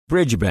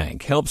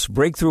Bridgebank helps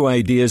breakthrough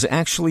ideas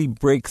actually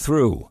break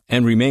through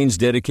and remains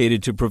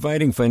dedicated to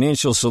providing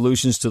financial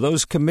solutions to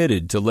those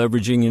committed to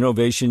leveraging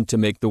innovation to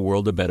make the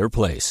world a better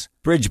place.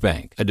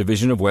 Bridgebank, a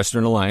division of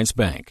Western Alliance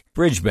Bank.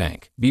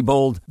 Bridgebank. Be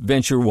bold,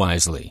 venture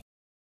wisely.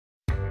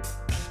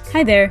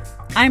 Hi there,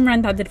 I'm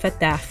Rand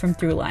Abdel-Fattah from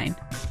Throughline.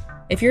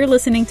 If you're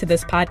listening to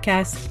this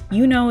podcast,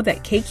 you know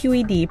that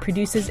KQED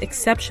produces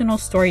exceptional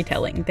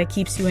storytelling that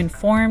keeps you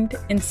informed,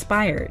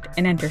 inspired,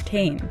 and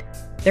entertained.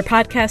 Their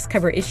podcasts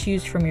cover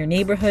issues from your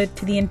neighborhood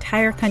to the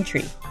entire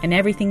country and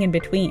everything in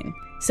between.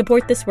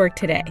 Support this work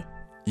today.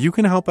 You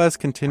can help us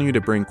continue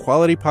to bring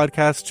quality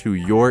podcasts to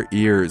your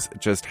ears.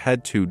 Just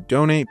head to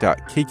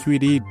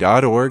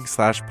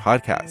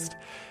donate.kqed.org/podcast.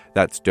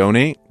 That's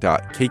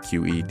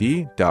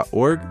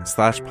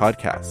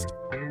donate.kqed.org/podcast.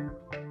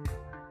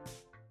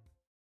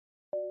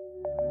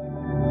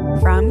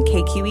 From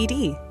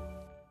KQED.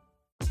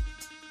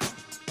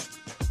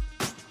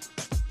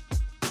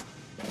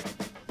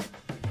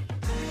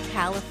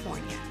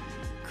 California.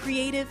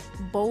 Creative,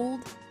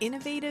 bold,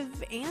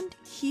 innovative, and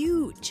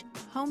huge.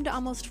 Home to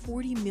almost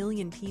 40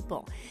 million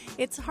people.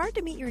 It's hard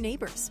to meet your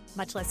neighbors,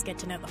 much less get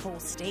to know the whole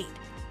state.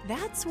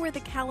 That's where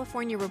the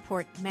California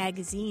Report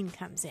magazine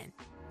comes in.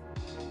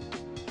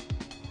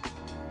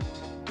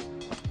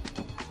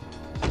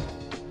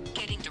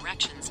 Getting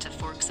directions to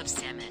Forks of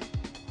Salmon.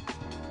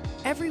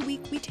 Every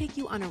week, we take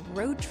you on a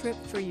road trip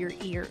for your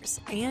ears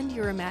and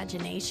your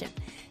imagination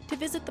to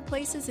visit the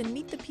places and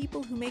meet the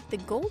people who make the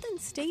Golden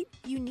State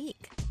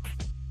unique.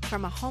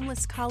 From a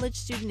homeless college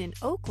student in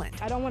Oakland.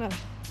 I don't want to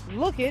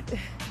look it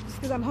just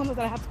because I'm homeless.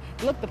 I have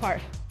to look the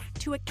part.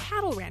 To a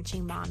cattle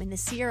ranching mom in the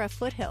Sierra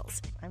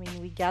foothills. I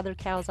mean, we gather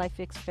cows, I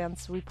fix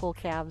fence, we pull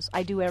calves.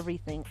 I do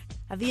everything.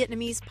 A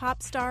Vietnamese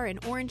pop star in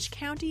Orange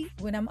County.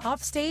 When I'm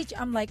off stage,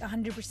 I'm like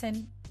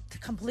 100%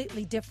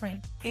 completely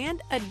different.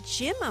 And a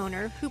gym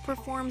owner who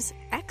performs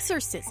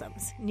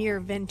exorcisms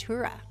near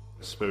Ventura.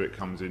 The spirit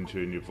comes into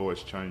you and your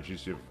voice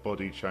changes, your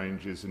body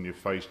changes and your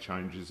face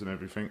changes and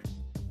everything.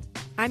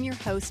 I'm your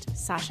host,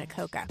 Sasha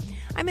Coca.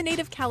 I'm a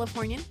native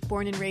Californian,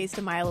 born and raised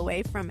a mile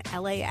away from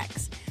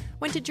LAX.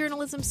 Went to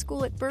journalism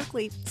school at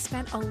Berkeley,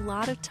 spent a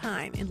lot of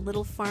time in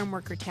little farm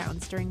worker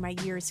towns during my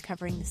years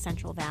covering the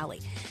Central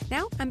Valley.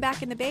 Now I'm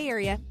back in the Bay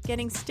Area,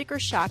 getting sticker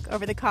shock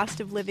over the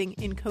cost of living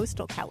in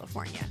coastal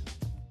California.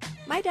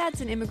 My dad's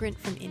an immigrant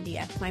from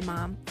India, my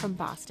mom from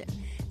Boston.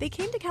 They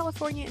came to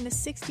California in the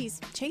 60s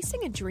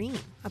chasing a dream,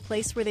 a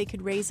place where they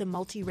could raise a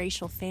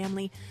multiracial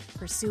family,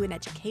 pursue an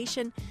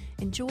education,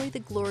 enjoy the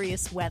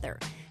glorious weather.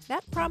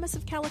 That promise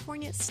of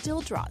California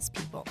still draws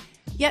people.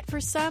 Yet for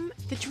some,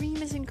 the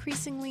dream is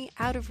increasingly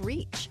out of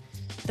reach.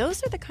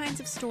 Those are the kinds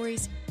of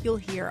stories you'll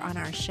hear on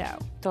our show.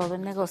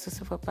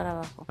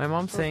 My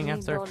mom's saying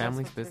after our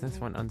family's business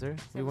went under,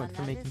 we went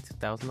from making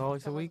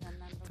 $2,000 a week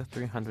to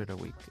 $300 a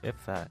week,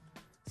 if that.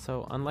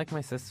 So, unlike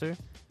my sister,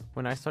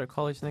 when I start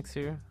college next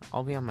year,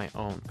 I'll be on my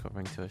own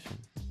covering tuition.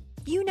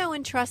 You know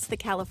and trust the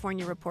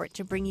California Report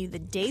to bring you the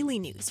daily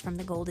news from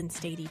the Golden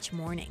State each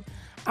morning.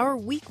 Our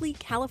weekly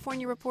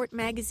California Report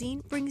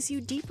magazine brings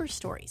you deeper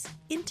stories,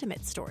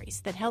 intimate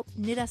stories that help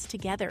knit us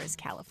together as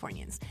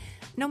Californians,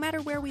 no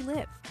matter where we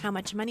live, how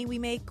much money we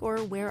make,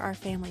 or where our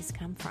families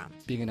come from.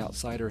 Being an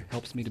outsider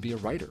helps me to be a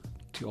writer,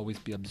 to always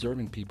be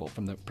observing people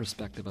from the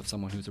perspective of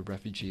someone who's a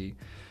refugee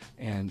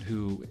and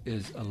who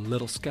is a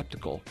little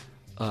skeptical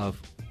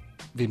of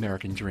the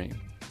American dream.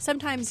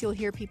 Sometimes you'll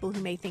hear people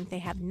who may think they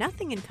have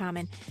nothing in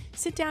common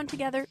sit down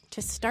together to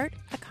start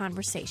a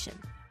conversation.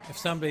 If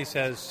somebody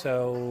says,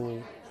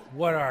 so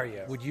what are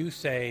you? Would you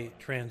say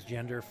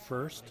transgender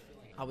first?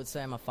 I would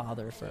say I'm a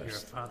father first. You're a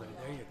father.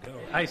 There you go.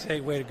 I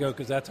say way to go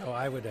because that's how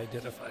I would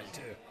identify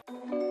too.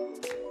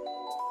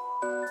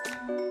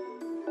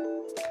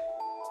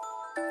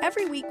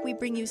 Every week we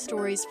bring you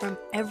stories from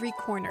every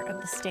corner of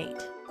the state.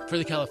 For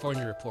the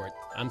California Report,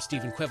 I'm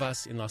Stephen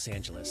Cuevas in Los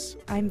Angeles.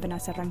 I'm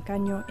Vanessa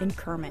Rancaño in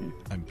Kerman.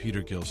 I'm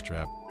Peter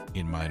Gilstrap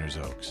in Miners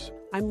Oaks.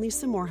 I'm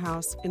Lisa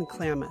Morehouse in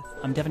Klamath.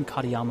 I'm Devin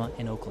Katayama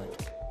in Oakland.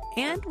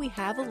 And we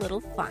have a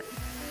little fun.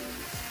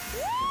 Woo!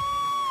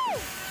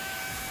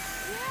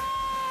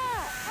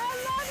 Yeah! I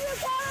love you,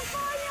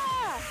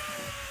 California!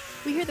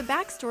 We hear the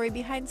backstory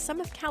behind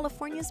some of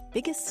California's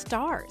biggest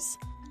stars.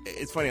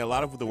 It's funny, a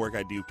lot of the work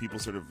I do, people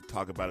sort of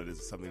talk about it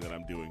as something that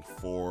I'm doing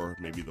for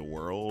maybe the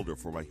world or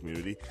for my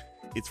community.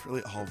 It's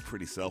really all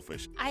pretty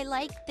selfish. I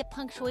like the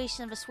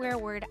punctuation of a swear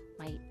word.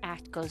 My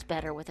act goes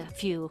better with a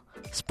few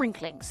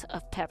sprinklings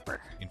of pepper.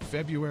 In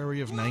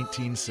February of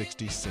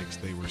 1966,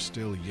 they were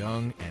still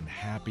young and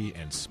happy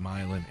and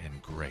smiling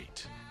and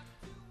great.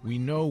 We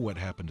know what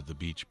happened to the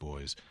Beach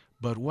Boys,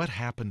 but what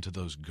happened to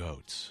those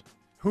goats?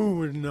 Who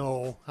would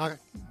know?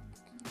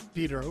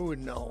 Peter, who would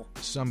know?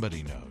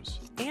 Somebody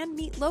knows. And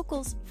meet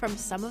locals from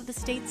some of the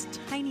state's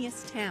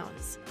tiniest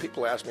towns.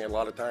 People ask me a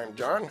lot of time,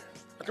 John,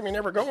 how come you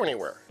never go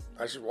anywhere?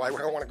 I said, well, I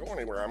don't want to go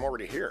anywhere. I'm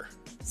already here.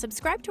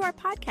 Subscribe to our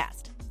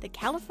podcast, the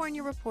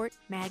California Report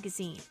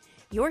magazine.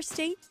 Your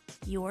state,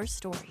 your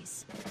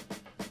stories.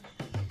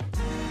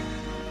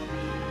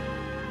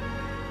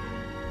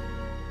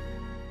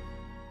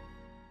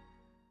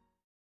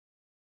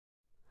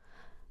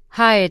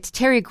 Hi, it's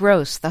Terry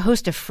Gross, the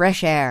host of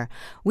Fresh Air.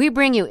 We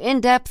bring you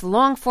in-depth,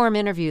 long-form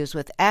interviews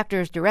with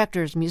actors,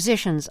 directors,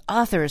 musicians,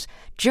 authors,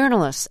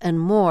 journalists, and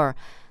more.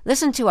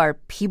 Listen to our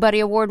Peabody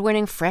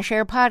Award-winning Fresh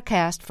Air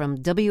podcast from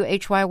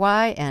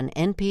WHYY and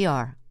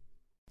NPR.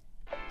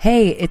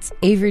 Hey, it's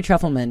Avery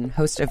Trufelman,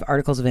 host of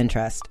Articles of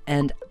Interest,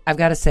 and I've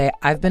got to say,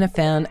 I've been a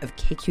fan of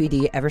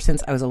KQED ever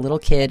since I was a little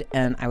kid,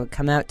 and I would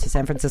come out to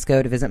San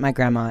Francisco to visit my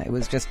grandma. It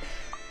was just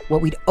what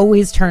we'd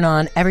always turn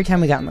on every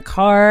time we got in the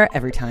car,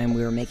 every time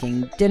we were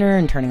making dinner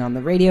and turning on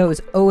the radio. It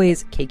was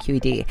always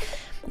KQED.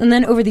 And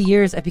then over the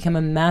years, I've become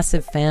a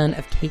massive fan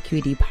of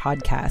KQED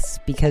podcasts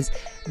because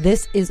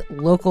this is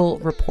local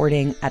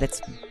reporting at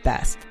its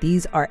best.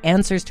 These are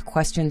answers to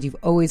questions you've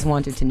always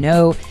wanted to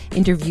know,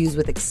 interviews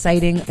with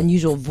exciting,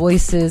 unusual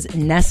voices,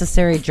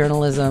 necessary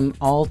journalism,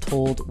 all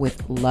told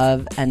with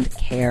love and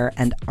care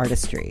and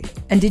artistry.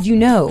 And did you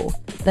know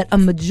that a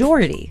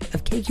majority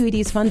of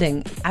KQED's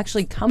funding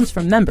actually comes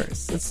from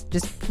members? It's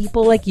just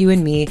people like you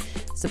and me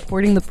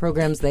supporting the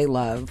programs they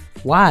love,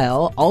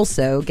 while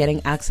also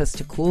getting access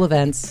to cool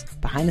events,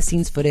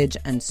 behind-the-scenes footage,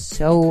 and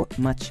so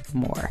much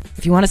more.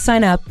 If you want to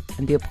sign up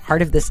and be a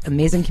part of this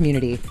amazing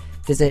community,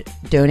 visit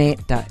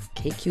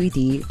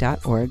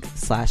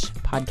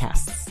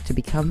donate.kqed.org/podcasts to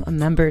become a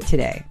member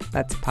today.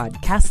 That's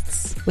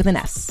podcasts with an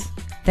S.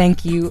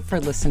 Thank you for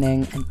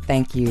listening, and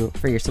thank you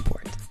for your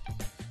support.